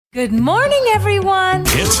Good morning, everyone.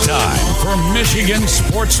 It's time for Michigan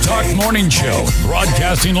Sports Talk Morning Show,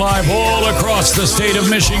 broadcasting live all across the state of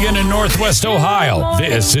Michigan and Northwest Ohio.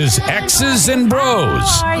 This is X's and Bros.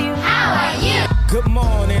 How are you? How are you? Good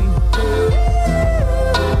morning.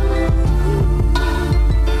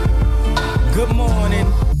 Good morning.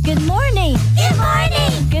 Good morning. Good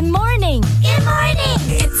morning. Good morning. Good morning.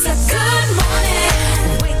 It's a good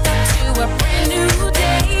morning. Wake up to a brand new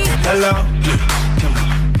day. Hello.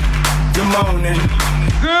 Good morning.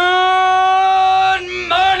 Good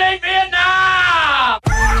morning, Vietnam!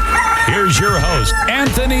 Here's your host,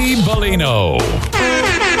 Anthony Bellino.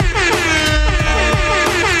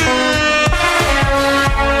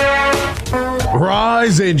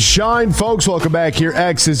 Rise and shine, folks. Welcome back here.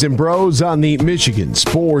 X's and Bros on the Michigan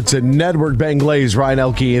Sports Network. Ben Glaze, Ryan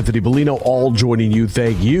Elke, Anthony Bellino, all joining you.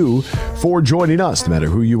 Thank you for joining us, no matter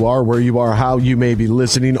who you are, where you are, how you may be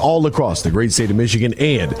listening, all across the great state of Michigan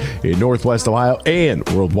and in Northwest Ohio and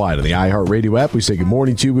worldwide on the iHeartRadio app. We say good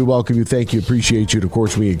morning to you. We welcome you. Thank you. Appreciate you. And of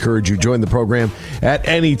course, we encourage you to join the program at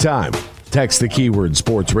any time. Text the keyword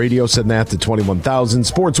Sports Radio. Send that to 21,000.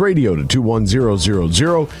 Sports Radio to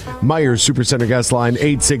 21000. Myers Supercenter guest line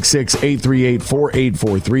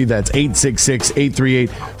 866-838-4843. That's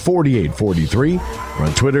 866-838-4843. We're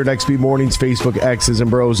on Twitter at XB Mornings, Facebook, X's and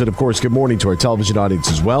Bros. And of course, good morning to our television audience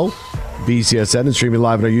as well. BCSN and streaming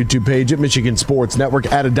live on our YouTube page at Michigan Sports Network.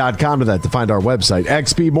 Added.com to that to find our website.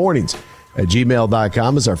 XB Mornings at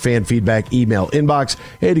gmail.com is our fan feedback email inbox.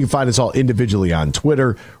 And you can find us all individually on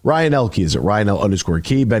Twitter. Ryan Elke is at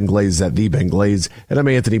RyanL_Key. Ben Glaze is at the Ben Glaze. And I'm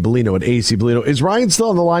Anthony Bellino at AC Bellino. Is Ryan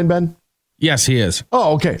still on the line, Ben? Yes, he is.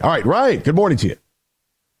 Oh, okay. All right, Ryan, good morning to you.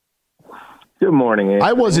 Good morning, Anthony.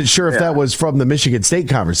 I wasn't sure if that was from the Michigan State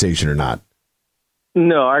conversation or not.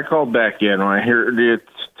 No, I called back in when I heard it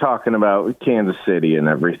talking about Kansas City and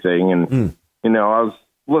everything. And, I was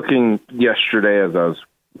looking yesterday as I was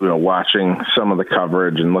watching some of the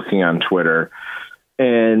coverage and looking on Twitter.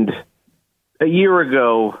 And a year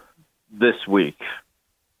ago this week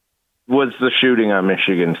was the shooting on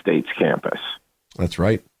Michigan State's campus. That's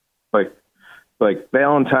right. Like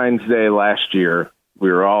Valentine's Day last year, we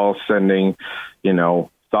were all sending,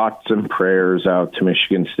 thoughts and prayers out to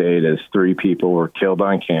Michigan State as 3 people were killed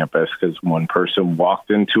on campus because one person walked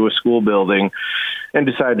into a school building and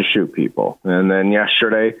decided to shoot people. And then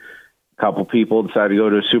yesterday, couple people decided to go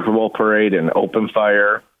to a Super Bowl parade and open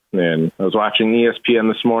fire. And I was watching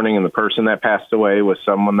ESPN this morning, and the person that passed away was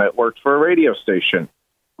someone that worked for a radio station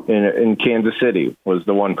in Kansas City, was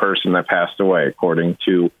the one person that passed away, according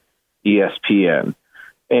to ESPN.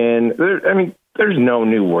 And there's no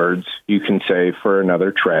new words you can say for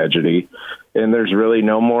another tragedy. And there's really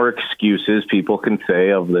no more excuses people can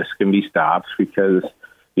say of this can be stopped because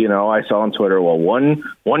I saw on Twitter, well, one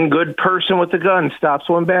good person with a gun stops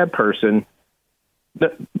one bad person.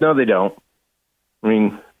 No, they don't. I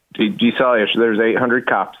mean, you saw there's 800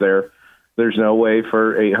 cops there. There's no way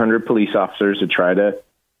for 800 police officers to try to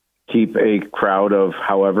keep a crowd of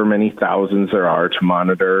however many thousands there are to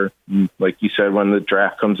monitor. Like you said, when the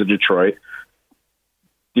draft comes to Detroit,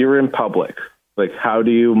 you're in public. Like, how do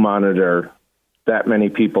you monitor that many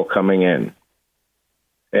people coming in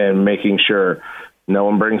and making sure no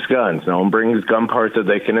one brings guns, no one brings gun parts that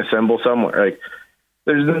they can assemble somewhere? Like,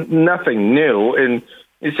 there's nothing new. And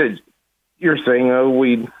you said, you're saying,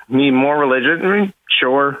 we need more religion. I mean,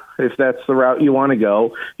 sure, if that's the route you want to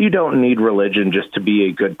go. You don't need religion just to be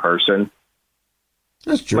a good person.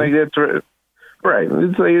 That's true. Like, that's right.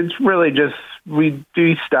 It's really just we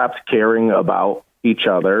stopped caring about each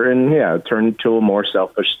other and turned to a more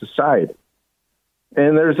selfish society.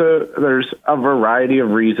 And there's a variety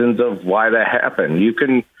of reasons of why that happened. You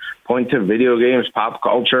can point to video games, pop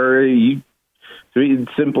culture.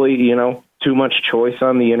 Simply, too much choice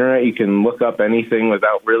on the internet. You can look up anything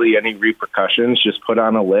without really any repercussions. Just put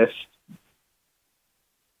on a list.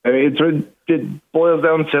 I mean, it boils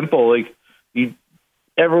down simple. Like,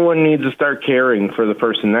 everyone needs to start caring for the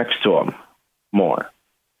person next to them more.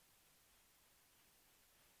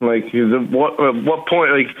 Like, at what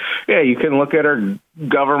point, you can look at our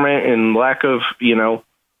government and lack of,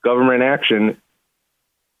 government action.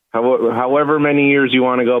 However many years you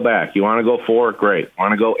want to go back. You want to go 4, great.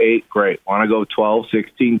 Want to go 8, great. Want to go 12,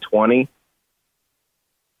 16, 20.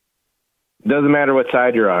 Doesn't matter what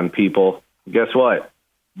side you're on, people. Guess what?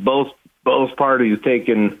 Both parties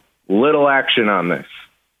taking little action on this.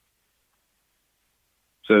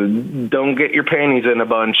 So don't get your panties in a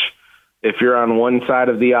bunch. If you're on one side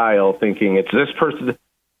of the aisle thinking it's this person,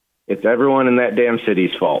 it's everyone in that damn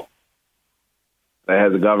city's fault that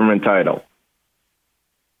has a government title.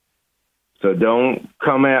 So don't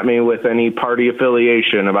come at me with any party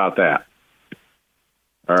affiliation about that.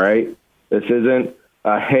 All right? This isn't,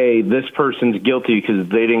 hey, this person's guilty because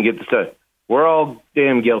they didn't get the stuff. We're all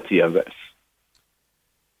damn guilty of this.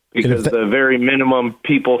 Because the very minimum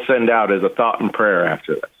people send out is a thought and prayer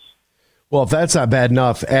after this. Well, if that's not bad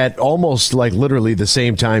enough, at almost like literally the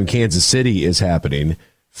same time Kansas City is happening,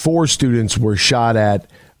 4 students were shot at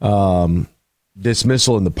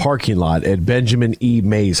dismissal in the parking lot at Benjamin E.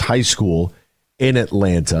 Mays High School in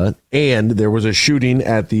Atlanta. And there was a shooting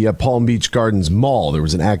at the Palm Beach Gardens Mall. There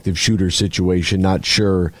was an active shooter situation. Not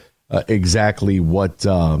sure exactly what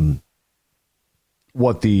the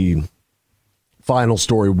final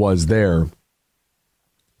story was there.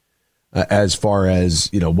 As far as,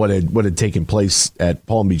 you know, what had taken place at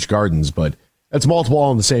Palm Beach Gardens, but that's multiple all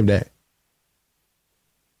on the same day.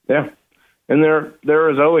 Yeah. And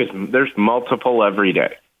there's multiple every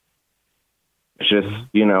day. It's just,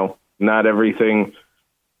 you know, not everything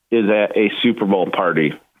is at a Super Bowl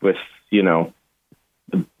party with, you know,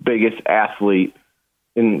 the biggest athlete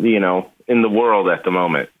in the world at the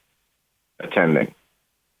moment attending.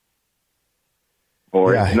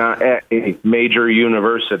 Or it's not at a major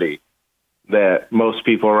university that most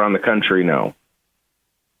people around the country know.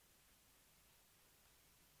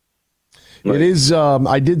 It is.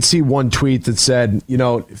 I did see one tweet that said, you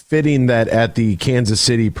know, fitting that at the Kansas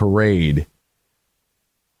City parade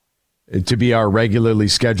to be our regularly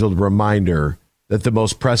scheduled reminder that the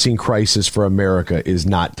most pressing crisis for America is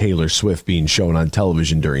not Taylor Swift being shown on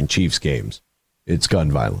television during Chiefs games. It's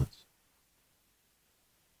gun violence.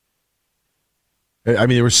 I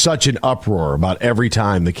mean, there was such an uproar about every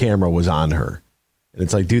time the camera was on her. And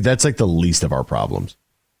it's like, dude, that's like the least of our problems.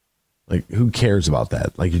 Like, who cares about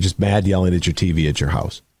that? Like, you're just mad yelling at your TV at your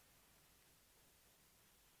house.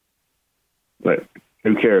 But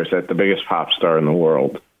who cares that the biggest pop star in the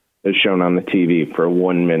world is shown on the TV for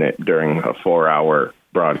 1 minute during a 4-hour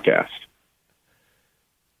broadcast?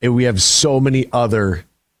 And we have so many other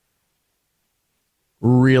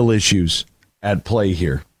real issues at play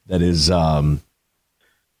here. That is...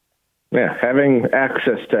 Yeah, having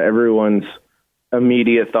access to everyone's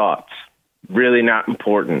immediate thoughts, really not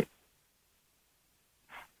important.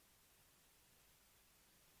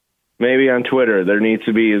 Maybe on Twitter, there needs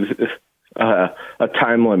to be a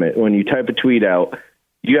time limit. When you type a tweet out,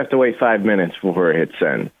 you have to wait 5 minutes before it hits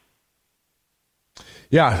send.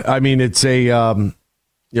 Yeah, I mean, it's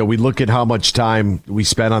we look at how much time we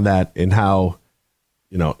spent on that and how,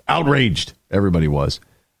 outraged everybody was.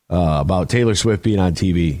 About Taylor Swift being on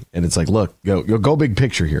TV. And it's like, look, go big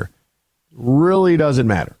picture here. Really doesn't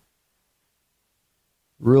matter.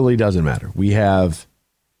 Really doesn't matter. We have,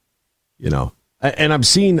 and I've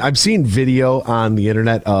seen video on the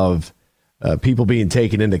internet of people being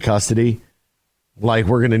taken into custody. Like I'm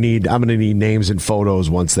going to need names and photos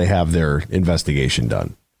once they have their investigation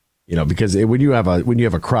done. Because when you have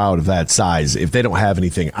a crowd of that size, if they don't have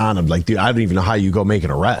anything on them, like, dude, I don't even know how you go make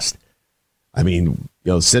an arrest. I mean,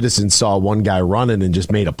 citizens saw one guy running and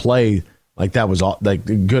just made a play like that was all, like,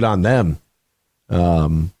 good on them.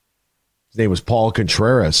 His name was Paul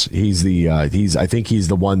Contreras. I think he's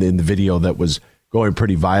the one in the video that was going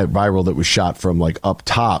pretty viral that was shot from like up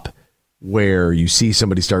top, where you see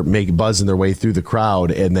somebody start buzzing their way through the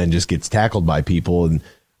crowd and then just gets tackled by people. And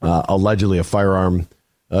allegedly a firearm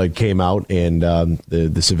came out, and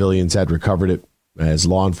the civilians had recovered it as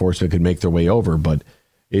law enforcement could make their way over. But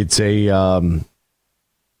it's it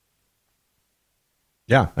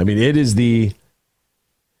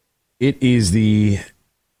is the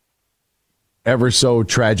ever so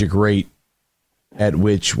tragic rate at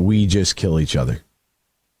which we just kill each other.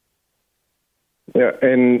 Yeah,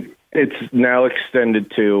 and it's now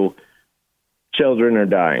extended to children are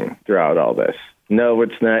dying throughout all this. No,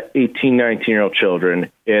 it's not 18, 19-year-old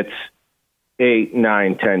children. It's 8,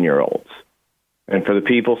 9, 10-year-olds. And for the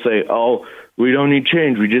people say, oh, we don't need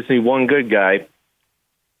change, we just need one good guy.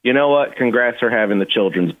 You know what? Congrats for having the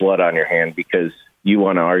children's blood on your hand because you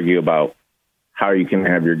want to argue about how you can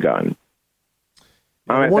have your gun.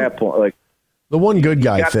 I'm at that point, like, the one good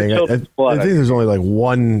guy thing, I think there's only like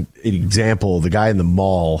one example, the guy in the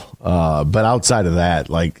mall. But outside of that,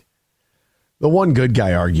 like, the one good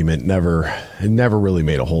guy argument never really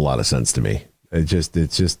made a whole lot of sense to me. It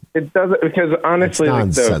doesn't, because honestly,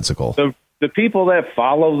 it's nonsensical. Like the people that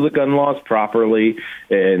follow the gun laws properly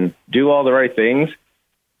and do all the right things,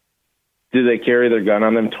 do they carry their gun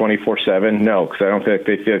on them 24/7? No, because I don't feel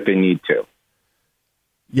like they need to.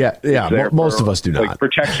 Yeah. Most of us do not. Like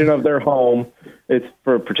protection of their home. It's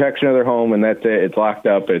for protection of their home, and that's it. It's locked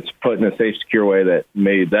up. It's put in a safe, secure way that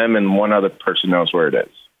maybe them and one other person knows where it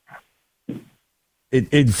is.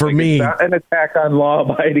 For me, it's not an attack on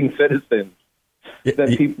law-abiding citizens.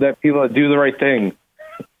 That people that do the right thing.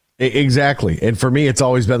 Exactly. And for me, it's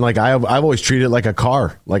always been like I've always treated it like a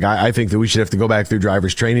car. Like I think that we should have to go back through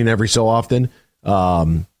driver's training every so often.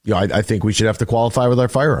 I think we should have to qualify with our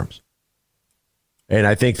firearms. And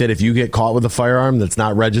I think that if you get caught with a firearm that's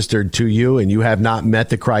not registered to you and you have not met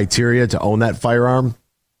the criteria to own that firearm,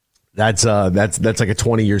 that's like a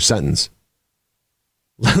 20-year sentence.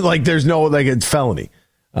 Like there's no, like, it's felony.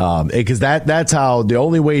 Because that's how the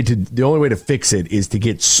only way to fix it is to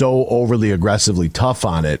get so overly aggressively tough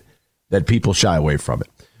on it that people shy away from it.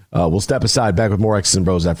 We'll step aside. Back with more X's and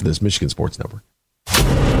Bros after this. Michigan Sports Network.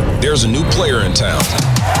 There's a new player in town.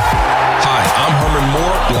 Hi, I'm Herman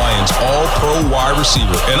Moore, Lions All-Pro wide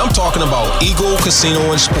receiver, and I'm talking about Eagle Casino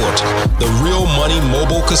and Sports, the real money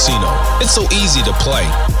mobile casino. It's so easy to play.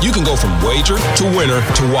 You can go from wager to winner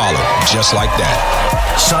to wallet, just like that.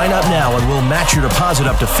 Sign up now and we'll match your deposit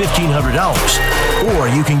up to $1,500. Or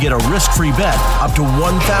you can get a risk-free bet up to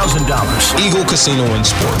 $1,000. Eagle Casino and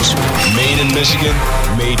Sports. Made in Michigan,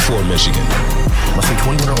 made for Michigan. Must be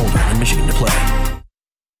 21 or older in Michigan to play.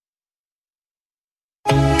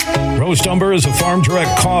 Roast Umber is a farm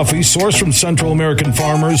direct coffee sourced from Central American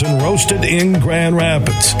farmers and roasted in Grand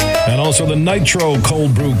Rapids. And also the Nitro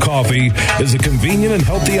Cold Brew Coffee is a convenient and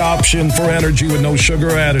healthy option for energy with no sugar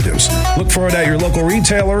additives. Look for it at your local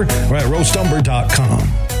retailer or at roastumber.com.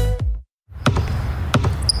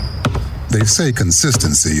 They say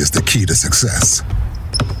consistency is the key to success.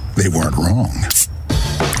 They weren't wrong.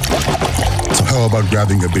 So how about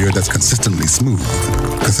grabbing a beer that's consistently smooth,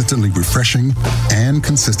 consistently refreshing, and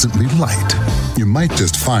consistently light? You might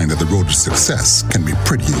just find that the road to success can be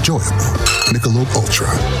pretty enjoyable. Michelob Ultra,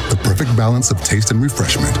 the perfect balance of taste and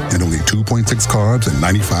refreshment, and only 2.6 carbs and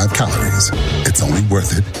 95 calories. It's only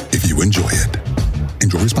worth it if you enjoy it.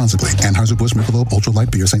 Enjoy responsibly. Anheuser-Busch Michelob Ultra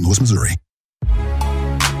Light Beer, St. Louis, Missouri.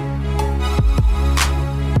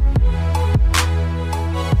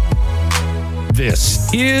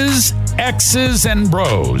 This is X's and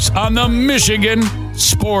Bros on the Michigan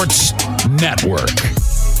Sports Network.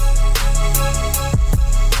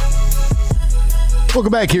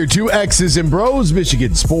 Welcome back here to X's and Bros,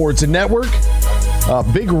 Michigan Sports Network.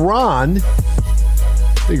 Big Ron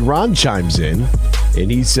chimes in, and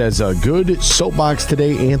he says, good soapbox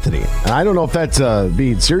today, Anthony. And I don't know if that's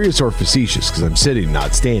being serious or facetious, because I'm sitting,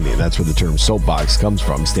 not standing. That's where the term soapbox comes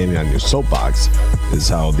from. Standing on your soapbox is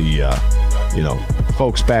how the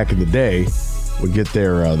folks back in the day would get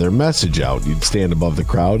their message out. You'd stand above the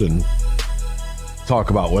crowd and talk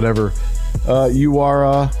about whatever you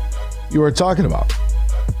are talking about.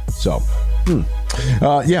 So,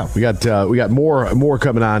 we got more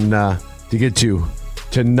coming on to get to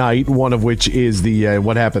tonight. One of which is the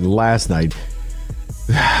what happened last night.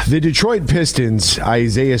 The Detroit Pistons,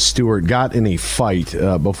 Isaiah Stewart, got in a fight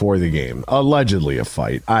before the game. Allegedly a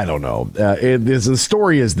fight. I don't know. The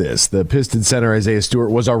story is this. The Pistons center, Isaiah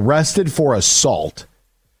Stewart, was arrested for assault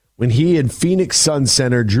when he and Phoenix Suns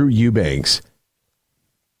center Drew Eubanks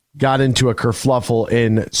got into a kerfluffle,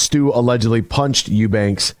 and Stu allegedly punched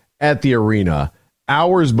Eubanks at the arena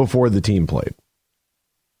hours before the team played.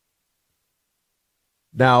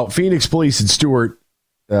 Now, Phoenix police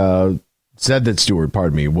and said that Stewart,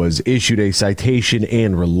 was issued a citation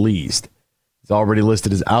and released. He's already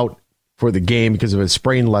listed as out for the game because of a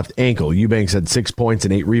sprained left ankle. Eubanks had 6 points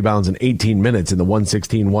and 8 rebounds in 18 minutes in the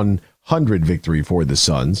 116-100 victory for the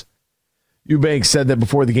Suns. Eubanks said that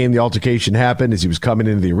before the game, the altercation happened. As he was coming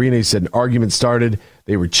into the arena, he said an argument started.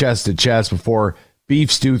 They were chest to chest before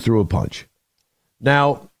Beef Stew threw a punch.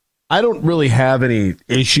 Now, I don't really have any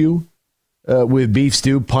issue with Beef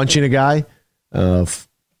Stew punching a guy.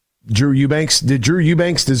 Drew Eubanks, did Drew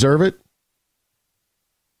Eubanks deserve it?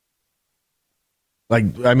 I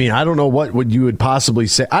don't know what you would possibly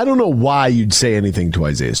say. I don't know why you'd say anything to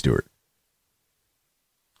Isaiah Stewart.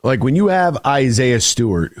 Like, when you have Isaiah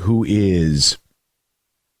Stewart, who is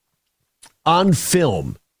on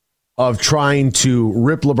film of trying to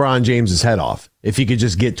rip LeBron James's head off, if he could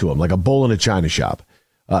just get to him, like a bull in a china shop.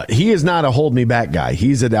 He is not a hold me back guy.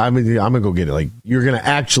 He's I'm going to go get it. Like, you're going to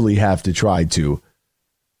actually have to try to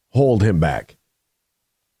hold him back.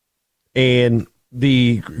 And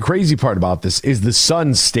the crazy part about this is the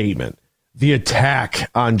Suns' statement. The attack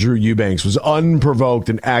on Drew Eubanks was unprovoked,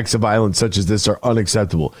 and acts of violence such as this are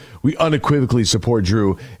unacceptable. We unequivocally support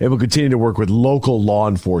Drew and will continue to work with local law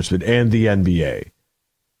enforcement and the NBA.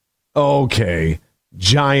 Okay,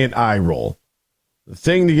 giant eye roll. The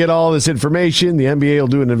thing to get all this information, the NBA will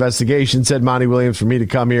do an investigation, said Monty Williams. For me to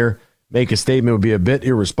come here, make a statement would be a bit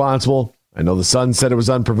irresponsible. I know the Suns said it was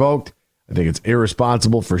unprovoked. I think it's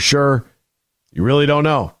irresponsible for sure. You really don't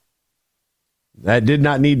know. That did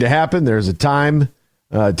not need to happen. There's a time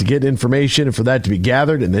to get information and for that to be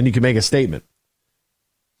gathered, and then you can make a statement.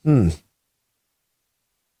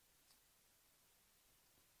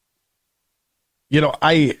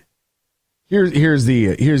 Here's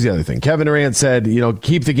the other thing. Kevin Durant said,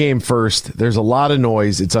 keep the game first. There's a lot of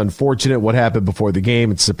noise. It's unfortunate what happened before the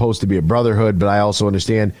game. It's supposed to be a brotherhood, but I also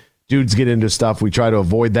understand dudes get into stuff. We try to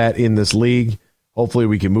avoid that in this league. Hopefully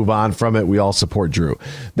we can move on from it. We all support Drew.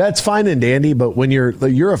 That's fine and dandy, but when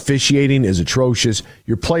your officiating is atrocious,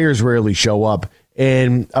 your players rarely show up,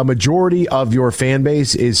 and a majority of your fan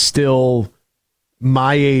base is still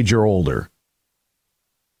my age or older,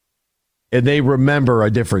 and they remember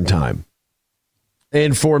a different time.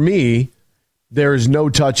 And for me, there's no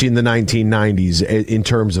touching the 1990s in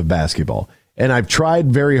terms of basketball. And I've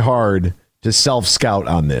tried very hard to self-scout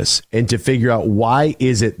on this and to figure out why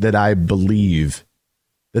is it that I believe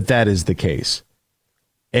that is the case.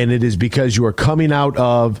 And it is because you are coming out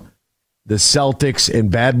of the Celtics and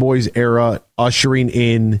Bad Boys era, ushering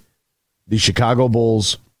in the Chicago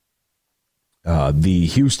Bulls, the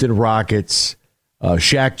Houston Rockets.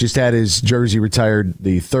 Shaq just had his jersey retired,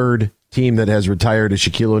 the third team that has retired a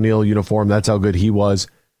Shaquille O'Neal uniform. That's how good he was.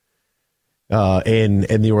 And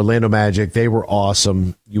the Orlando Magic, they were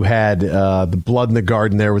awesome. You had the Blood in the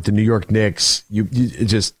Garden there with the New York Knicks. You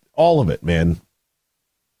just all of it, man.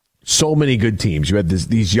 So many good teams. You had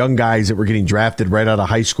these young guys that were getting drafted right out of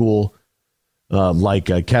high school, like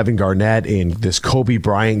Kevin Garnett and this Kobe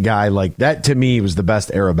Bryant guy. Like that to me was the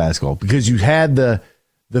best era of basketball because you had the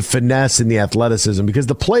finesse and the athleticism. Because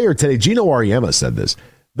the player today, Gino Auriemma said this.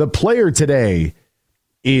 The player today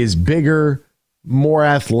is bigger, more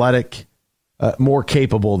athletic, more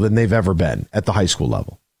capable than they've ever been at the high school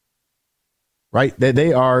level. Right? That's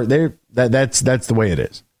the way it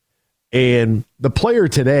is. And the player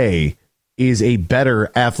today is a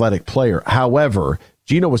better athletic player. However,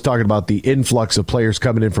 Gino was talking about the influx of players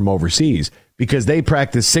coming in from overseas because they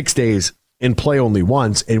practice 6 days and play only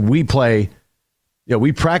once, and we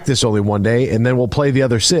practice only one day and then we'll play the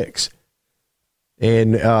other 6.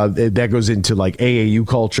 And that goes into like AAU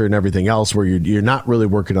culture and everything else where you're not really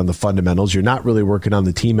working on the fundamentals. You're not really working on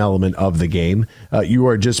the team element of the game. You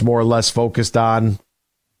are just more or less focused on,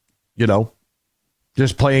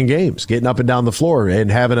 just playing games, getting up and down the floor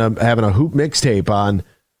and having a hoop mixtape on,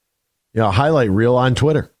 a highlight reel on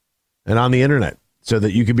Twitter and on the internet so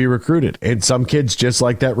that you can be recruited. And some kids just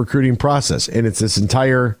like that recruiting process. And it's this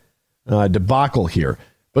entire debacle here.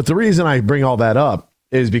 But the reason I bring all that up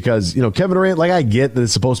is because, Kevin Durant, like I get that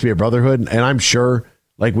it's supposed to be a brotherhood, and I'm sure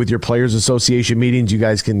like with your Players Association meetings, you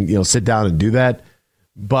guys can, sit down and do that.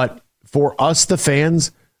 But for us, the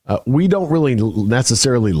fans, we don't really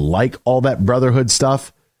necessarily like all that brotherhood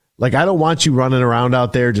stuff. Like, I don't want you running around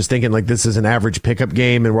out there just thinking like this is an average pickup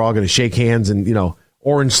game and we're all going to shake hands and,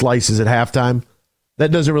 orange slices at halftime.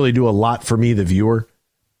 That doesn't really do a lot for me, the viewer.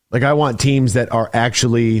 Like, I want teams that are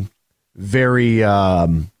actually very,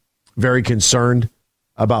 very concerned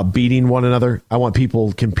about beating one another. I want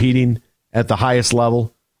people competing at the highest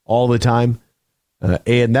level all the time.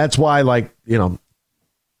 And that's why,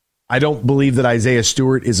 I don't believe that Isaiah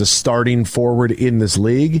Stewart is a starting forward in this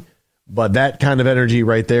league, but that kind of energy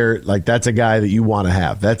right there, like that's a guy that you want to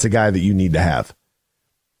have. That's a guy that you need to have.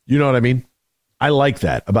 You know what I mean? I like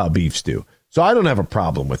that about Beef Stew. So I don't have a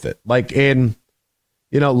problem with it.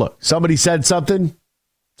 Look, somebody said something.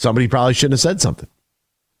 Somebody probably shouldn't have said something.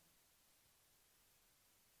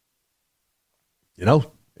 It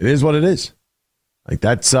is what it is. Like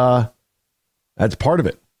that's part of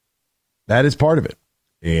it. That is part of it.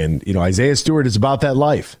 And, Isaiah Stewart is about that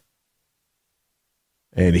life.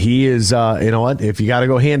 And he is, if you got to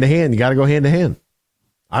go hand to hand, you got to go hand to hand.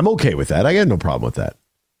 I'm okay with that. I got no problem with that.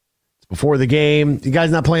 It's before the game. You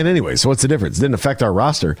guys not playing anyway. So what's the difference? It didn't affect our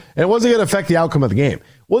roster. And it wasn't going to affect the outcome of the game.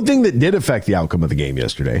 One thing that did affect the outcome of the game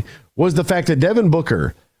yesterday was the fact that Devin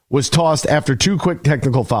Booker was tossed after 2 quick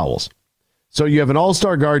technical fouls. So you have an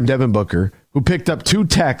all-star guard, Devin Booker, who picked up 2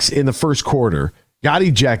 techs in the first quarter, got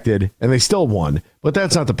ejected, and they still won. But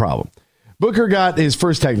that's not the problem. Booker got his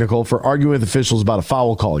first technical for arguing with officials about a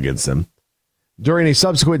foul call against him. During a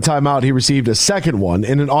subsequent timeout, he received a second one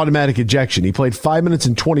and an automatic ejection. He played 5 minutes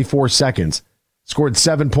and 24 seconds, scored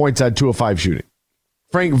 7 points on 2 of 5 shooting.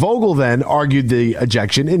 Frank Vogel then argued the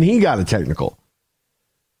ejection, and he got a technical.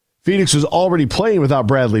 Phoenix was already playing without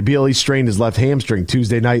Bradley Beal. He strained his left hamstring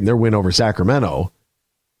Tuesday night in their win over Sacramento.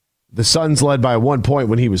 The Suns led by 1 point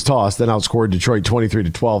when he was tossed, then outscored Detroit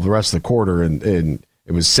 23-12 the rest of the quarter, and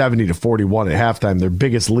it was 70-41 at halftime. Their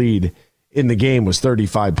biggest lead in the game was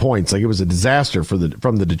 35 points. Like, it was a disaster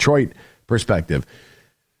from the Detroit perspective.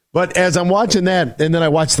 But as I'm watching that, and then I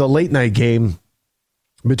watched the late night game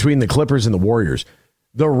between the Clippers and the Warriors,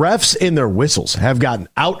 the refs and their whistles have gotten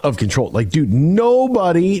out of control. Like, dude,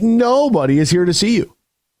 nobody is here to see you.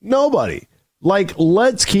 Nobody. Like,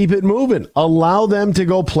 let's keep it moving. Allow them to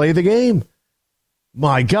go play the game.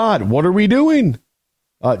 My God, what are we doing?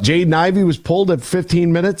 Jaden Ivey was pulled at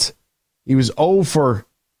 15 minutes. He was 0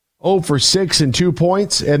 for 6 and 2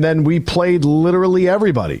 points, and then we played literally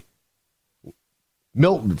everybody.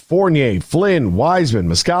 Milton, Fournier, Flynn, Wiseman,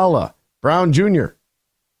 Muscala, Brown Jr.,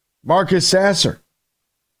 Marcus Sasser.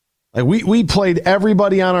 Like we played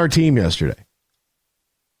everybody on our team yesterday.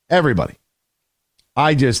 Everybody.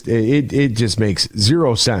 It just makes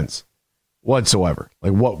zero sense whatsoever.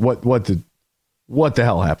 Like what the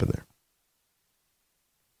hell happened there?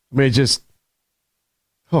 I mean, it's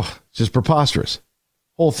just preposterous.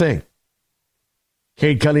 Whole thing.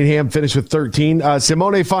 Cade Cunningham finished with 13.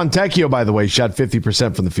 Simone Fontecchio, by the way, shot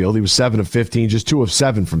 50% from the field. He was 7 of 15, just 2 of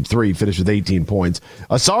 7 from 3, finished with 18 points.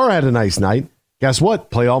 Asara had a nice night. Guess what?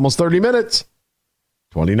 Played almost 30 minutes.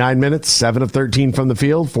 29 minutes, 7 of 13 from the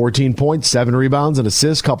field, 14 points, 7 rebounds, an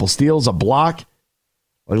assist, couple steals, a block.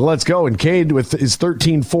 Like, let's go. And Cade, with his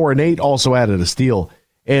 13, 4, and 8, also added a steal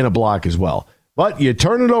and a block as well. But you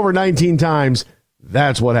turn it over 19 times,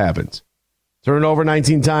 that's what happens. Turn it over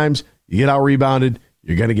 19 times, you get out-rebounded,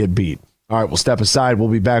 you're going to get beat. All right, we'll step aside. We'll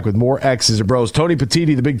be back with more X's and Bros. Tony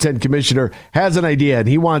Petitti, the Big Ten commissioner, has an idea, and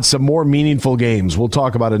he wants some more meaningful games. We'll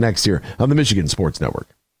talk about it next year on the Michigan Sports Network.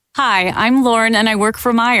 Hi, I'm Lauren, and I work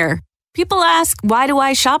for Meijer. People ask, why do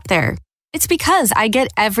I shop there? It's because I get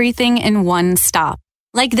everything in one stop.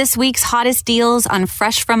 Like this week's hottest deals on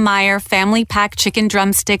fresh from Meijer family pack chicken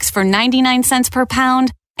drumsticks for 99 cents per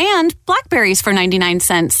pound and blackberries for 99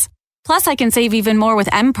 cents. Plus, I can save even more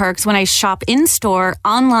with M-Perks when I shop in-store,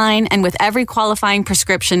 online, and with every qualifying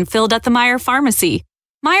prescription filled at the Meijer pharmacy.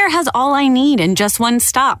 Meijer has all I need in just one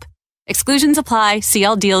stop. Exclusions apply. See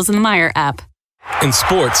all deals in the Meijer app. In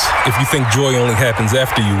sports, if you think joy only happens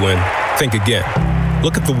after you win, think again.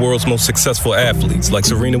 Look at the world's most successful athletes like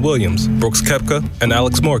Serena Williams, Brooks Koepka, and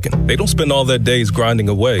Alex Morgan. They don't spend all their days grinding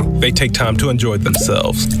away. They take time to enjoy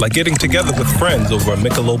themselves, like getting together with friends over a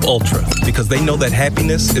Michelob Ultra, because they know that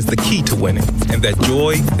happiness is the key to winning, and that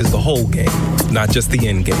joy is the whole game, not just the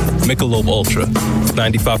end game. Michelob Ultra,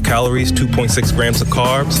 95 calories, 2.6 grams of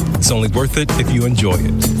carbs. It's only worth it if you enjoy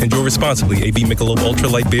it. Enjoy responsibly. AB Michelob Ultra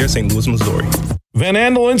Light Beer, St. Louis, Missouri. Van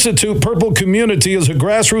Andel Institute Purple Community is a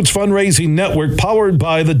grassroots fundraising network powered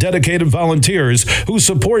by the dedicated volunteers who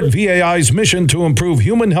support VAI's mission to improve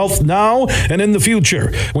human health now and in the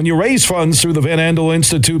future. When you raise funds through the Van Andel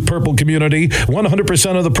Institute Purple Community,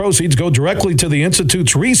 100% of the proceeds go directly to the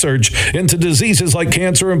Institute's research into diseases like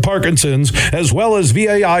cancer and Parkinson's, as well as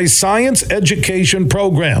VAI's science education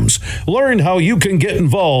programs. Learn how you can get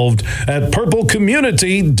involved at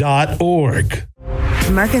purplecommunity.org.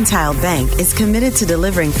 Mercantile Bank is committed to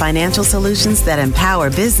delivering financial solutions that empower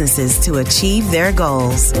businesses to achieve their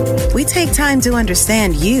goals. We take time to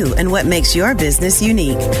understand you and what makes your business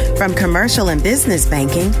unique. From commercial and business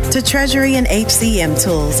banking to treasury and HCM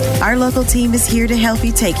tools, our local team is here to help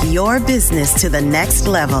you take your business to the next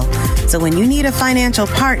level. So when you need a financial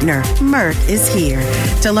partner, Merc is here.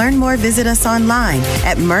 To learn more, visit us online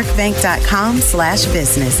at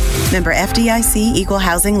mercbank.com/business. Member FDIC, Equal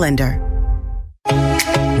Housing Lender.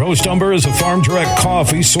 Roast Umber is a farm direct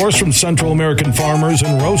coffee sourced from Central American farmers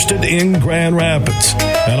and roasted in Grand Rapids.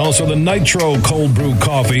 And also the Nitro Cold Brew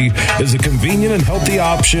Coffee is a convenient and healthy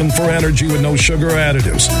option for energy with no sugar or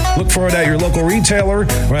additives. Look for it at your local retailer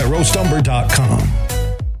or at roastumber.com.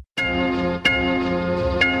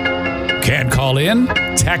 Can't call in?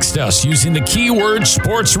 Text us using the keyword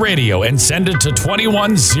sports radio and send it to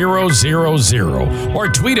 21000 or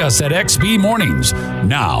tweet us at XB Mornings.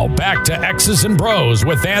 Now back to X's and Bros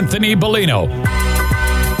with Anthony Bellino.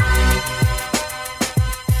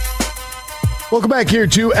 Welcome back here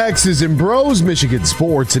to X's and Bros, Michigan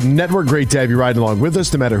Sports Network. Great to have you riding along with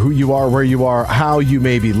us, no matter who you are, where you are, how you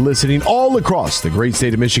may be listening, all across the great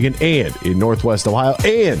state of Michigan and in Northwest Ohio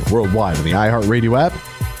and worldwide on the iHeartRadio app.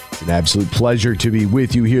 It's an absolute pleasure to be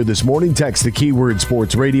with you here this morning. Text the keyword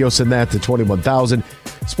sports radio. Send that to 21,000.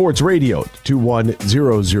 Sports radio to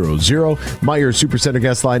 21000. Meijer Supercenter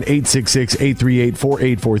guest line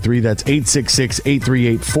 866-838-4843. That's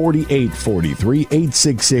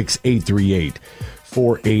 866-838-4843.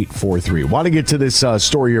 866-838-4843. Want to get to this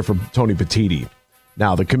story here from Tony Petitti,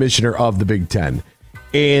 now the commissioner of the Big Ten.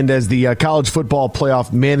 And as the College Football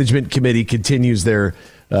Playoff Management Committee continues their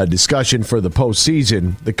discussion for the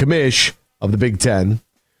postseason, the commish of the Big Ten,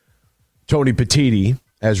 Tony Petitti,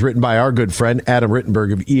 as written by our good friend Adam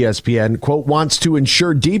Rittenberg of ESPN, quote, wants to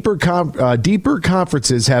ensure deeper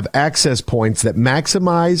conferences have access points that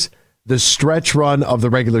maximize the stretch run of the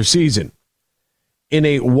regular season. In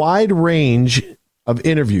a wide range of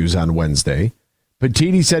interviews on Wednesday,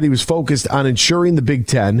 Petitti said he was focused on ensuring the Big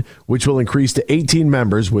Ten, which will increase to 18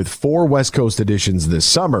 members with 4 West Coast editions this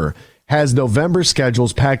summer, has November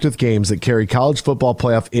schedules packed with games that carry college football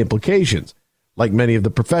playoff implications, like many of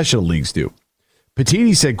the professional leagues do.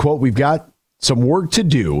 Petitti said, quote, we've got some work to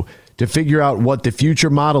do to figure out what the future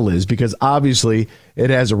model is because obviously it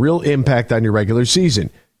has a real impact on your regular season.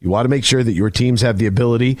 You want to make sure that your teams have the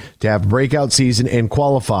ability to have breakout season and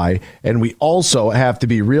qualify, and we also have to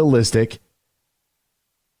be realistic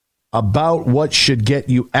about what should get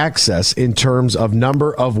you access in terms of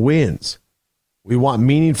number of wins. We want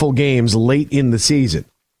meaningful games late in the season.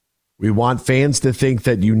 We want fans to think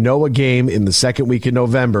that you know a game in the second week in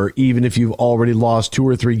November, even if you've already lost 2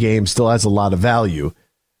 or 3 games, still has a lot of value.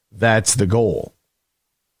 That's the goal.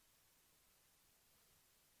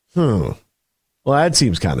 Well, that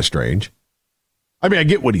seems kind of strange. I mean, I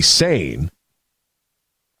get what he's saying.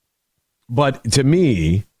 But to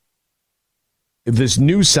me, this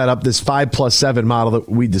new setup, this 5+7 model that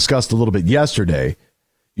we discussed a little bit yesterday,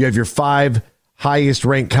 you have your 5 highest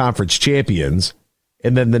ranked conference champions,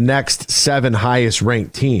 and then the next 7 highest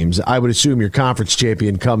ranked teams. I would assume your conference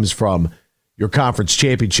champion comes from your conference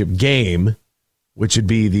championship game, which would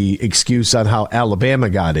be the excuse on how Alabama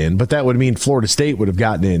got in, but that would mean Florida State would have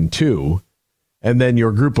gotten in too. And then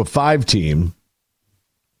your group of 5 team,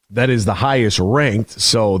 that is the highest ranked.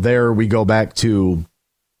 So there we go back to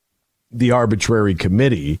the arbitrary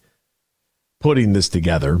committee putting this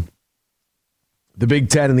together. The Big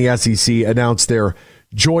Ten and the SEC announced their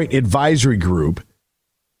joint advisory group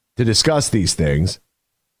to discuss these things.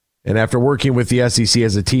 And after working with the SEC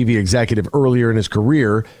as a TV executive earlier in his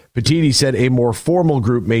career, Petitti said a more formal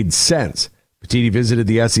group made sense. Petitti visited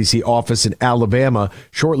the SEC office in Alabama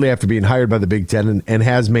shortly after being hired by the Big Ten and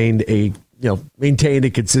has maintained a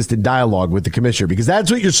consistent dialogue with the commissioner, because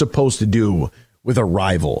that's what you're supposed to do with a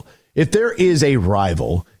rival. If there is a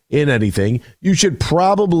rival in anything, you should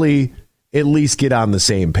probably at least get on the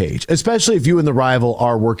same page, especially if you and the rival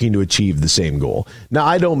are working to achieve the same goal. Now,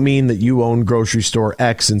 I don't mean that you own grocery store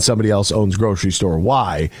X and somebody else owns grocery store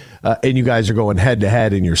Y, and you guys are going head to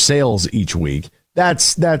head in your sales each week.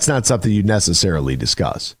 That's not something you necessarily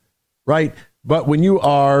discuss, right? But when you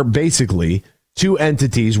are basically 2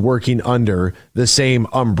 entities working under the same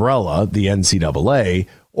umbrella, the NCAA,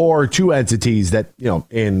 or 2 entities that,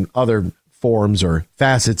 in other forms or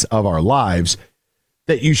facets of our lives,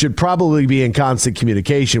 that you should probably be in constant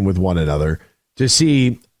communication with one another to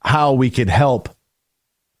see how we could help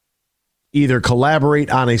either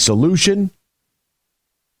collaborate on a solution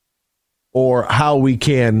or how we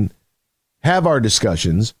can have our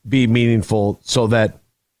discussions be meaningful so that,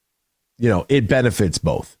 it benefits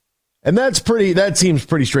both. And that seems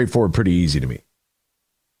pretty straightforward, pretty easy to me.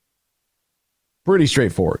 Pretty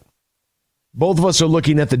straightforward. Both of us are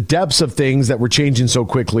looking at the depths of things that were changing so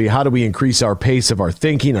quickly. How do we increase our pace of our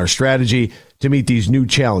thinking, our strategy to meet these new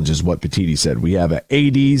challenges? What Petitti said. We have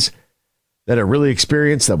ADs that are really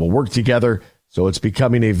experienced that will work together. So it's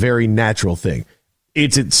becoming a very natural thing.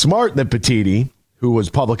 It's smart that Petitti, who was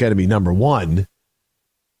public enemy number 1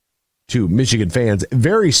 to Michigan fans,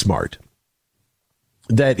 very smart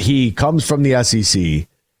that he comes from the SEC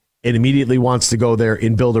and immediately wants to go there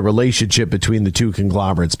and build a relationship between the 2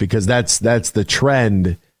 conglomerates, because that's the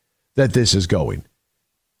trend that this is going.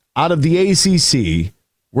 Out of the ACC,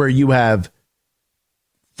 where you have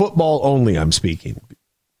football only, I'm speaking,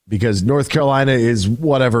 because North Carolina is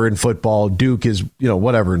whatever in football, Duke is,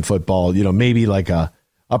 whatever in football, maybe like a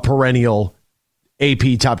perennial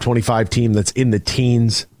AP top 25 team that's in the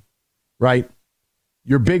teens, right?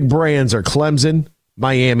 Your big brands are Clemson,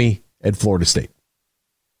 Miami, and Florida State.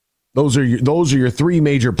 Those are your 3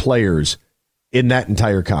 major players in that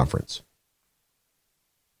entire conference.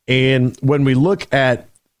 And when we look at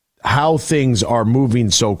how things are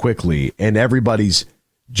moving so quickly and everybody's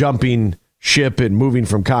jumping ship and moving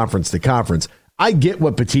from conference to conference, I get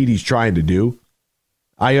what Petitti's trying to do.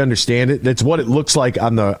 I understand it. That's what it looks like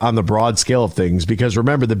on the broad scale of things, because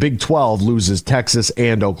remember, the Big 12 loses Texas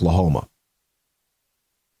and Oklahoma.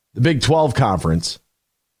 The Big 12 conference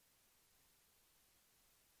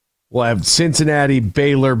will have Cincinnati,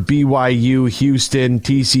 Baylor, BYU, Houston,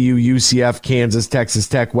 TCU, UCF, Kansas, Texas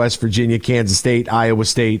Tech, West Virginia, Kansas State, Iowa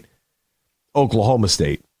State, Oklahoma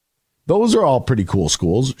State. Those are all pretty cool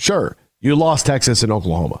schools. Sure, you lost Texas and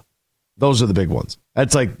Oklahoma. Those are the big ones.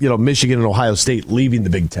 That's like, Michigan and Ohio State leaving the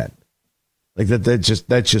Big Ten. Like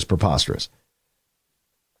that's just preposterous.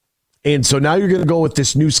 And so now you're going to go with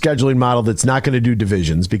this new scheduling model that's not going to do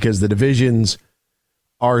divisions because the divisions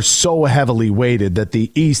are so heavily weighted that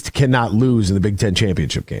the East cannot lose in the Big Ten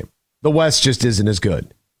championship game. The West just isn't as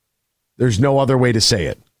good. There's no other way to say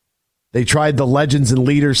it. They tried the legends and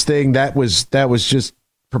leaders thing. That was just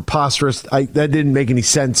preposterous. That didn't make any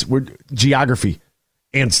sense. We're geography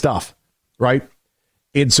and stuff, right?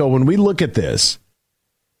 And so when we look at this,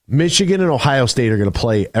 Michigan and Ohio State are going to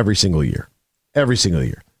play every single year. Every single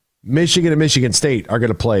year. Michigan and Michigan State are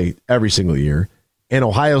going to play every single year, and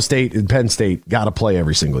Ohio State and Penn State got to play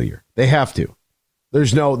every single year. They have to.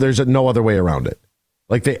 There's no other way around it.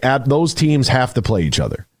 Like those teams have to play each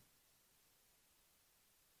other.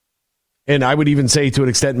 And I would even say to an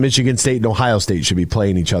extent, Michigan State and Ohio State should be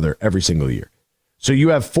playing each other every single year. So you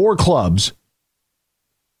have 4 clubs,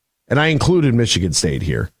 and I included Michigan State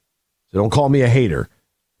here. So don't call me a hater.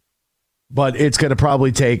 But it's going to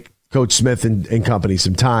probably take Coach Smith and company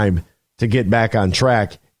some time to get back on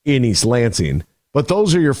track in East Lansing. But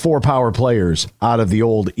those are your 4 power players out of the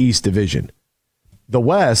old East Division. The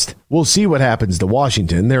West, we'll see what happens to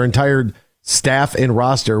Washington. Their entire staff and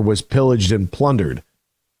roster was pillaged and plundered.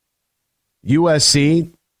 USC,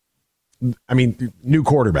 new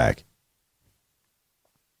quarterback.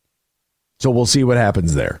 So we'll see what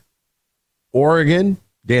happens there. Oregon,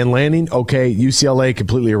 Dan Lanning, okay. UCLA,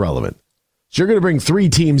 completely irrelevant. So you're going to bring 3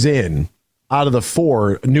 teams in out of the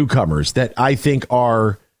 4 newcomers that I think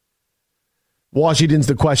are Washington's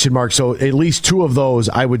the question mark. So at least 2 of those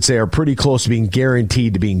I would say are pretty close to being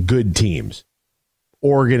guaranteed to being good teams.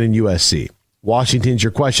 Oregon and USC. Washington's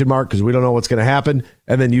your question mark because we don't know what's going to happen.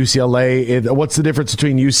 And then UCLA, what's the difference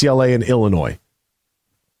between UCLA and Illinois?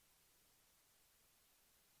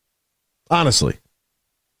 Honestly.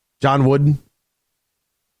 John Wooden?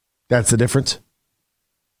 That's the difference?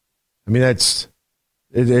 It's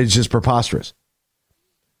just preposterous.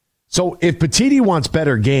 So if Petitti wants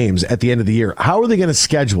better games at the end of the year, how are they going to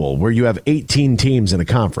schedule where you have 18 teams in a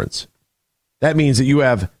conference? That means that you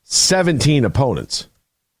have 17 opponents.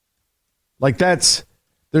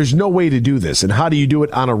 There's no way to do this. And how do you do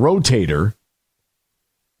it on a rotator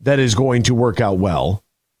that is going to work out well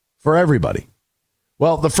for everybody?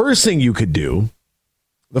 Well, the first thing you could do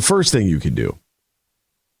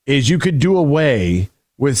is you could do away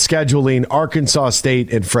with scheduling Arkansas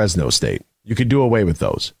State and Fresno State. You could do away with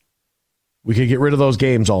those. We could get rid of those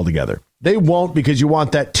games altogether. They won't because you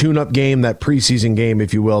want that tune-up game, that preseason game,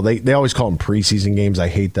 if you will. They always call them preseason games. I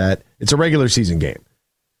hate that. It's a regular season game.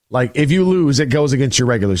 Like, if you lose, it goes against your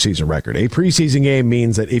regular season record. A preseason game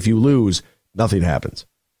means that if you lose, nothing happens.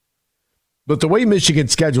 But the way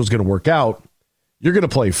Michigan's schedule is going to work out, you're going to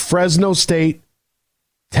play Fresno State,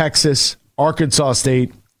 Texas, Arkansas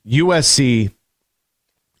State, USC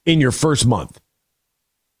in your first month.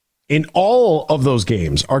 And all of those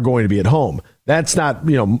games are going to be at home. That's not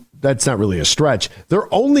really a stretch.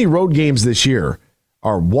 Their only road games this year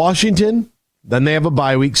are Washington, then they have a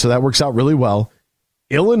bye week, so that works out really well.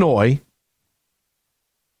 Illinois,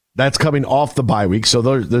 that's coming off the bye week, so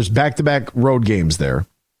there's back-to-back road games there.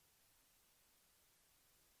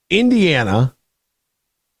 Indiana,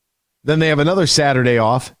 then they have another Saturday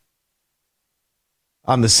off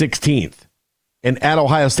on the 16th, and at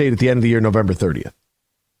Ohio State at the end of the year, November 30th.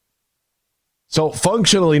 So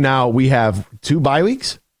functionally now we have 2 bye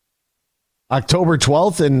weeks, October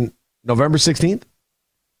 12th and November 16th.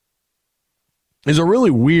 It's a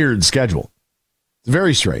really weird schedule. It's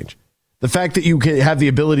very strange. The fact that you can have the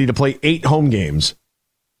ability to play 8 home games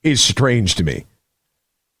is strange to me,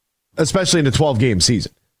 especially in a 12-game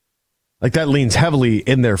season. Like, that leans heavily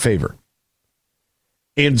in their favor.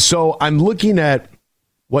 And so I'm looking at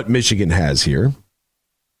what Michigan has here.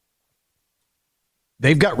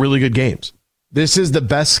 They've got really good games. This is the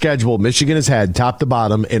best schedule Michigan has had, top to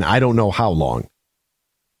bottom, and I don't know how long.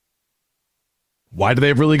 Why do they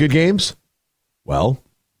have really good games? Well,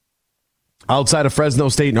 outside of Fresno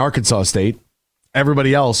State and Arkansas State,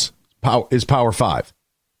 everybody else is Power 5.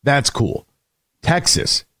 That's cool.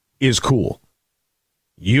 Texas is cool.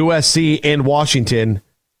 USC and Washington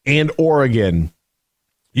and Oregon,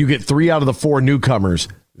 you get 3 out of the 4 newcomers.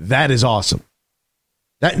 That is awesome.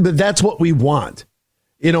 That's what we want.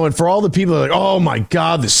 And for all the people that are like, oh my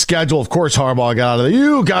God, the schedule, of course Harbaugh got out of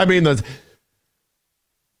there.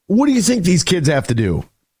 What do you think these kids have to do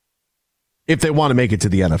if they want to make it to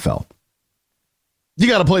the NFL? You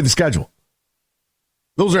got to play the schedule.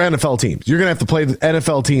 Those are NFL teams. You're going to have to play the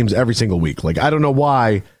NFL teams every single week. Like, I don't know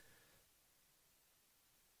why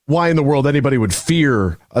in the world anybody would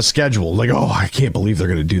fear a schedule. Like, oh, I can't believe they're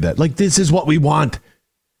going to do that. Like, this is what we want.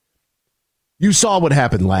 You saw what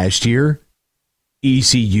happened last year.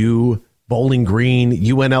 ECU, Bowling Green,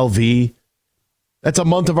 UNLV. That's a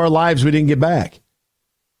month of our lives we didn't get back.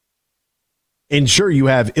 And sure, you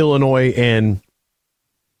have Illinois and,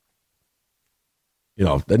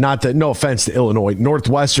 no offense to Illinois,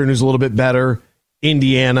 Northwestern is a little bit better.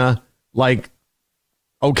 Indiana,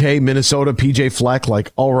 okay, Minnesota, PJ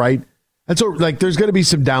Fleck, all right. And so, there's going to be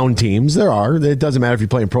some down teams. There are. It doesn't matter if you're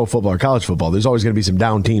playing pro football or college football. There's always going to be some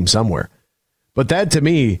down teams somewhere. But that, to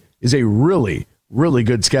me, is a really, really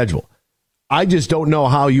good schedule. I just don't know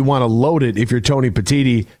how you want to load it if you're Tony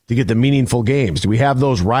Petitti to get the meaningful games. Do we have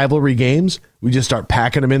those rivalry games? We just start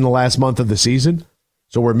packing them in the last month of the season?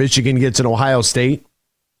 So where Michigan gets an Ohio State?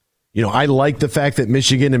 I like the fact that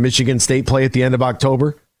Michigan and Michigan State play at the end of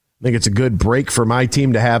October. I think it's a good break for my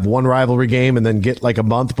team to have one rivalry game and then get a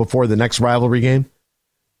month before the next rivalry game.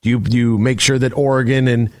 Do you make sure that Oregon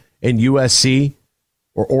and USC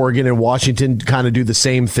or Oregon and Washington kind of do the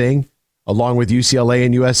same thing along with UCLA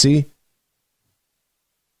and USC?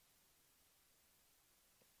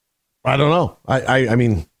 I don't know. I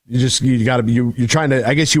mean, you got to be, you're trying to,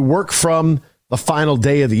 I guess you work from the final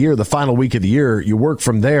day of the year, the final week of the year, you work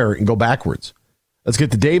from there and go backwards. Let's get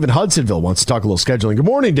to Dave in Hudsonville. Wants to talk a little scheduling. Good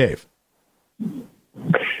morning, Dave.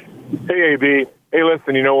 Hey, AB. Hey,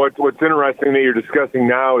 listen, what's interesting that you're discussing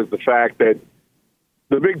now is the fact that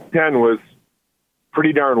the Big Ten was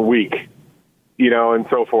pretty darn weak, and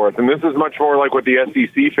so forth. And this is much more like what the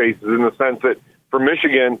SEC faces in the sense that for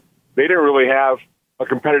Michigan, they didn't really have a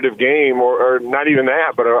competitive game or not even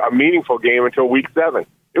that, but a meaningful game until week 7.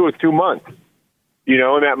 It was 2 months.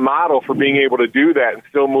 And that model for being able to do that and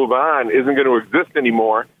still move on isn't going to exist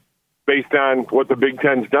anymore based on what the Big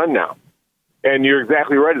Ten's done now. And you're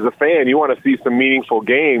exactly right. As a fan, you want to see some meaningful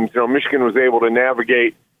games. Michigan was able to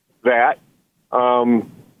navigate that.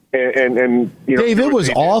 Dave, it was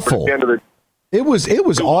awful. It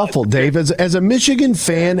was awful, Dave. As a Michigan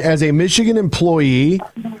fan, as a Michigan employee,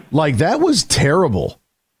 that was terrible.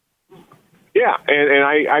 Yeah,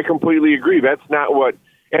 and I completely agree. That's not what.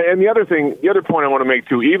 And the other point I want to make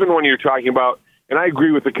too, even when you're talking about, and I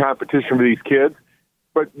agree with the competition for these kids,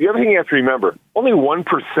 but the other thing you have to remember, only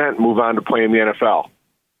 1% move on to play in the NFL.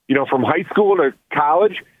 From high school to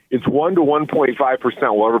college, it's 1 to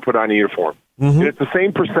 1.5% will ever put on a uniform. Mm-hmm. And it's the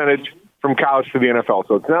same percentage from college to the NFL.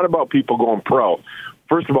 So it's not about people going pro.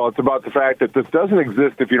 First of all, it's about the fact that this doesn't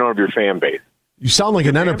exist if you don't have your fan base. You sound like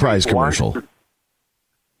an Enterprise commercial.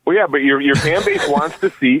 Well, yeah, but your fan base wants to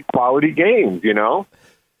see quality games,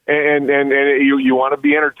 And you want to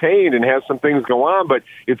be entertained and have some things go on, but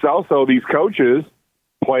it's also these coaches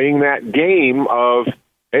playing that game of,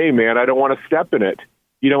 hey, man, I don't want to step in it.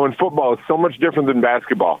 In football, it's so much different than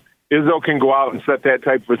basketball. Izzo can go out and set that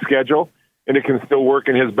type of a schedule, and it can still work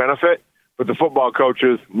in his benefit, but the football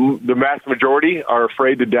coaches, the vast majority, are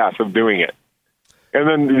afraid to death of doing it. And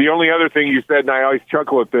then the only other thing you said, and I always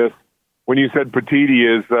chuckle at this, when you said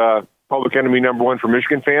Petitti is public enemy number 1 for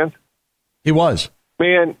Michigan fans. He was.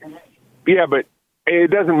 Man, yeah, but it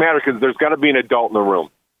doesn't matter because there's got to be an adult in the room.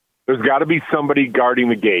 There's got to be somebody guarding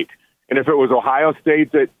the gate. And if it was Ohio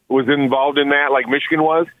State that was involved in that, like Michigan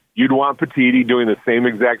was, you'd want Petitti doing the same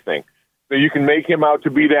exact thing. So you can make him out to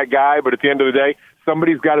be that guy, but at the end of the day,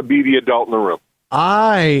 somebody's got to be the adult in the room.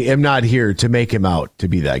 I am not here to make him out to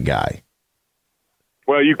be that guy.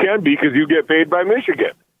 Well, you can be because you get paid by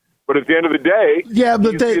Michigan. But at the end of the day, yeah,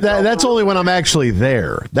 but that's only when I'm actually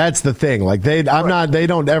there. That's the thing.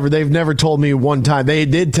 They've never told me one time. They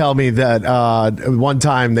did tell me that one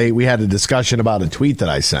time we had a discussion about a tweet that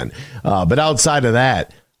I sent. But outside of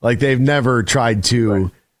that, they've never tried to,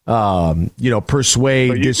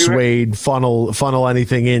 persuade, dissuade, funnel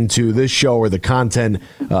anything into this show or the content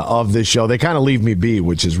of this show. They kind of leave me be,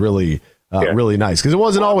 which is really really nice because it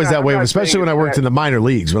wasn't always that way, especially when I worked in the minor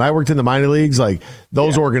leagues. When I worked in the minor leagues,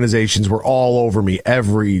 those organizations were all over me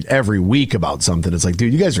every week about something. It's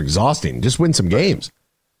dude, you guys are exhausting. Just win some games.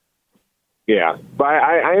 Yeah, but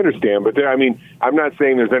I understand. But I'm not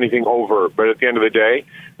saying there's anything over. But at the end of the day,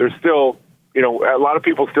 there's still, a lot of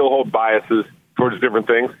people still hold biases towards different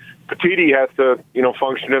things. Petitti has to,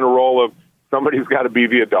 function in a role of somebody's got to be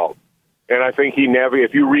the adult. And I think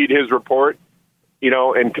if you read his report,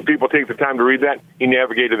 and people take the time to read that, he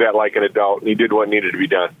navigated that like an adult, and he did what needed to be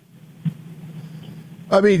done.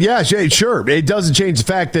 Yeah, sure. It doesn't change the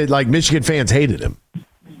fact that, Michigan fans hated him.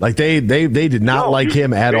 They did not like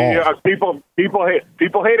him at all. People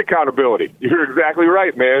hate accountability. You're exactly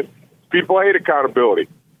right, man. People hate accountability.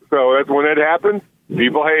 So that's when it happens,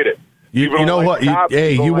 people hate it. You know what?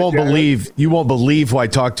 You won't believe who I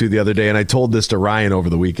talked to the other day, and I told this to Ryan over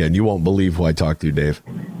the weekend. You won't believe who I talked to, Dave.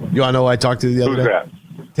 You want to know who I talked to the other day? Who's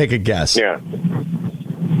that? Take a guess. Yeah.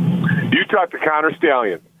 You talked to Connor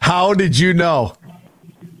Stallion. How did you know?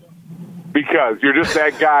 Because you're just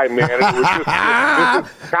that guy, man. And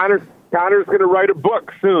Connor's going to write a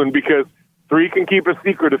book soon because 3 can keep a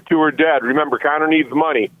secret if 2 are dead. Remember, Connor needs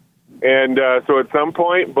money. And so at some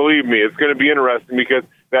point, believe me, it's going to be interesting because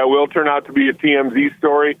that will turn out to be a TMZ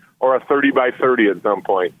story or a 30 by 30 at some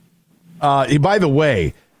point. By the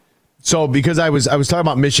way, so because I was talking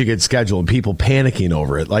about Michigan's schedule and people panicking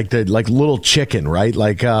over it, like little chicken, right?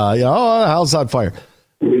 Like, house on fire.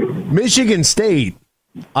 Michigan State,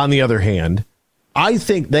 on the other hand, I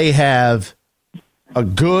think they have a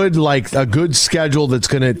good schedule that's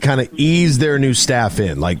going to kind of ease their new staff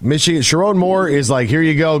in. Like Michigan, Sharon Moore is like, here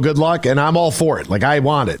you go, good luck, and I'm all for it. Like I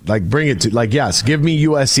want it. Like bring it to. Like yes, give me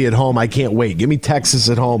USC at home. I can't wait. Give me Texas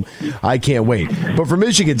at home. I can't wait. But for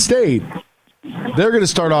Michigan State, they're going to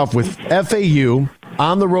start off with FAU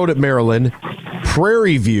on the road at Maryland,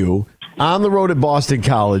 Prairie View on the road at Boston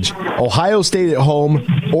College, Ohio State at home,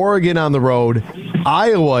 Oregon on the road,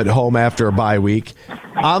 Iowa at home after a bye week,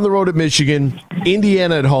 on the road at Michigan,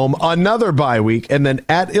 Indiana at home, another bye week, and then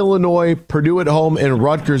at Illinois, Purdue at home, and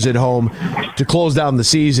Rutgers at home to close down the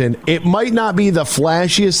season. It might not be the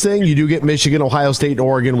flashiest thing. You do get Michigan, Ohio State, and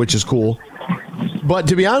Oregon, which is cool. But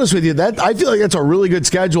to be honest with you, that I feel like that's a really good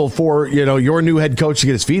schedule for your new head coach to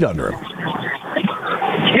get his feet under him.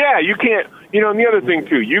 Yeah, you can't. And the other thing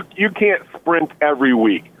too, you can't sprint every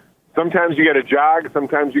week. Sometimes you got to jog.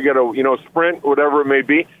 Sometimes you got to sprint, whatever it may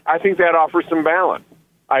be. I think that offers some balance.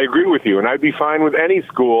 I agree with you, and I'd be fine with any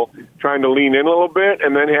school trying to lean in a little bit,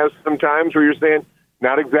 and then have some times where you're saying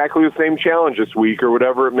not exactly the same challenge this week or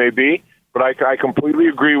whatever it may be. But I completely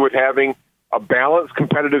agree with having a balanced,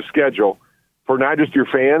 competitive schedule for not just your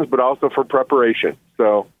fans, but also for preparation.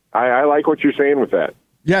 So I like what you're saying with that.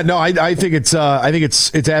 Yeah, no, I think it's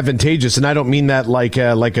advantageous, and I don't mean that like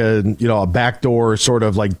a backdoor sort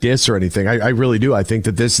of like diss or anything. I really do. I think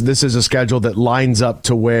that this is a schedule that lines up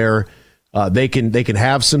to where they can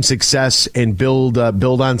have some success and build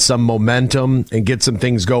on some momentum and get some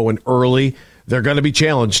things going early. They're going to be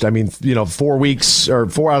challenged. I mean, 4 weeks or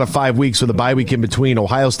 4 out of 5 weeks with a bye week in between.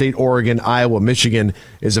 Ohio State, Oregon, Iowa, Michigan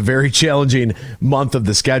is a very challenging month of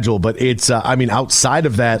the schedule. But it's, outside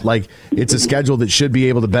of that, like it's a schedule that should be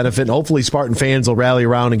able to benefit. And hopefully Spartan fans will rally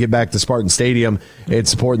around and get back to Spartan Stadium and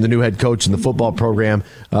supporting the new head coach and the football program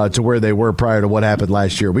to where they were prior to what happened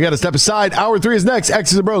last year. We got to step aside. Hour 3 is next.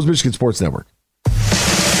 X's and Bros, Michigan Sports Network.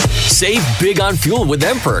 Save big on fuel with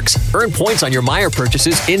M-Perks. Earn points on your Meijer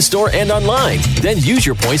purchases in-store and online. Then use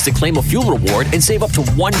your points to claim a fuel reward and save up to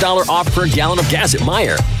 $1 off per gallon of gas at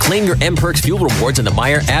Meijer. Claim your M-Perks fuel rewards in the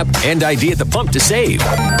Meijer app and ID at the pump to save.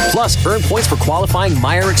 Plus, earn points for qualifying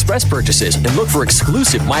Meijer Express purchases and look for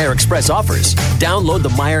exclusive Meijer Express offers. Download the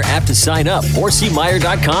Meijer app to sign up or see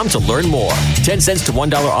Meijer.com to learn more. 10 cents to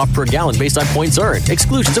 $1 off per gallon based on points earned.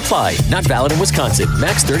 Exclusions apply. Not valid in Wisconsin.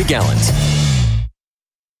 Max 30 gallons.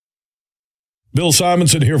 Bill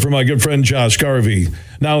Simonson here for my good friend Josh Garvey.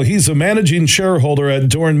 Now, he's a managing shareholder at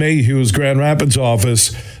Dorn Mayhew's Grand Rapids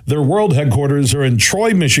office. Their world headquarters are in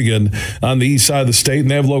Troy, Michigan, on the east side of the state, and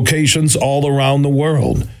they have locations all around the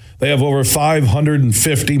world. They have over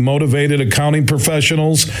 550 motivated accounting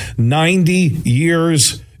professionals, 90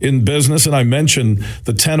 years in business, and I mentioned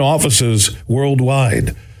the 10 offices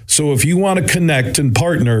worldwide. So if you want to connect and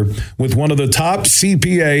partner with one of the top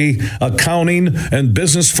CPA, accounting, and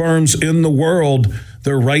business firms in the world,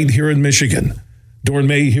 they're right here in Michigan. Dorn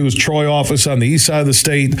Mayhew's Troy office on the east side of the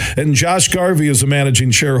state, and Josh Garvey is a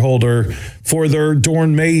managing shareholder for their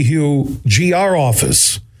Dorn Mayhew GR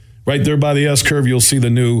office. Right there by the S-curve, you'll see the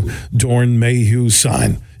new Dorn Mayhew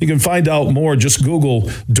sign. You can find out more. Just Google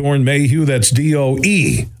Dorn Mayhew. That's DOERENMAYHEW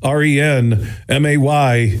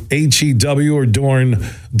or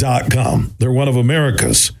Dorn.com. They're one of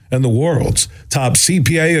America's and the world's top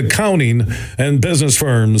CPA accounting and business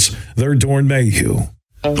firms. They're Dorn Mayhew.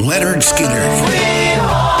 Leonard Skinner.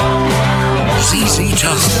 ZZ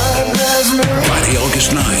Top. Friday,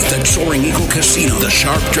 August 9th at Soaring Eagle Casino, the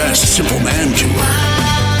Sharp Dressed Simple Man Tour.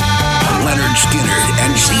 Leonard Skinner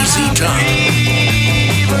and ZZ Top.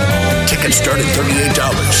 Tickets start at $38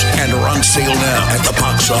 and are on sale now at the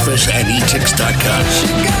box office and etix.com.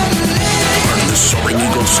 Part of the Soaring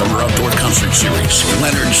Eagle Summer Outdoor Concert Series,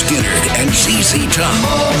 Leonard Skinner and ZZ Top.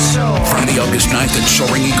 Friday, August 9th at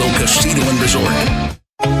Soaring Eagle Casino and Resort.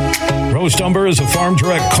 Roast Umber is a farm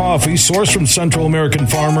direct coffee sourced from Central American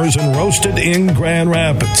farmers and roasted in Grand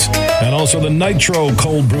Rapids. And also the Nitro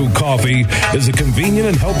Cold Brew Coffee is a convenient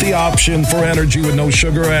and healthy option for energy with no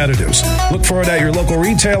sugar additives. Look for it at your local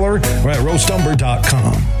retailer or at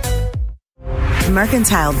roastumber.com.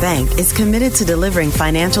 Mercantile Bank is committed to delivering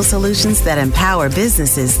financial solutions that empower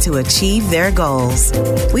businesses to achieve their goals.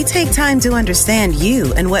 We take time to understand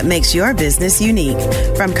you and what makes your business unique.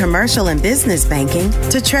 From commercial and business banking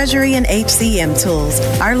to treasury and HCM tools,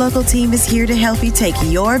 our local team is here to help you take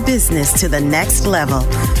your business to the next level.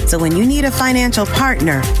 So when you need a financial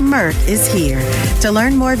partner, Merc is here. To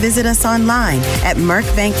learn more, visit us online at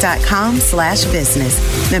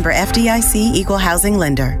mercbank.com/business. Member FDIC, Equal Housing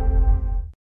Lender.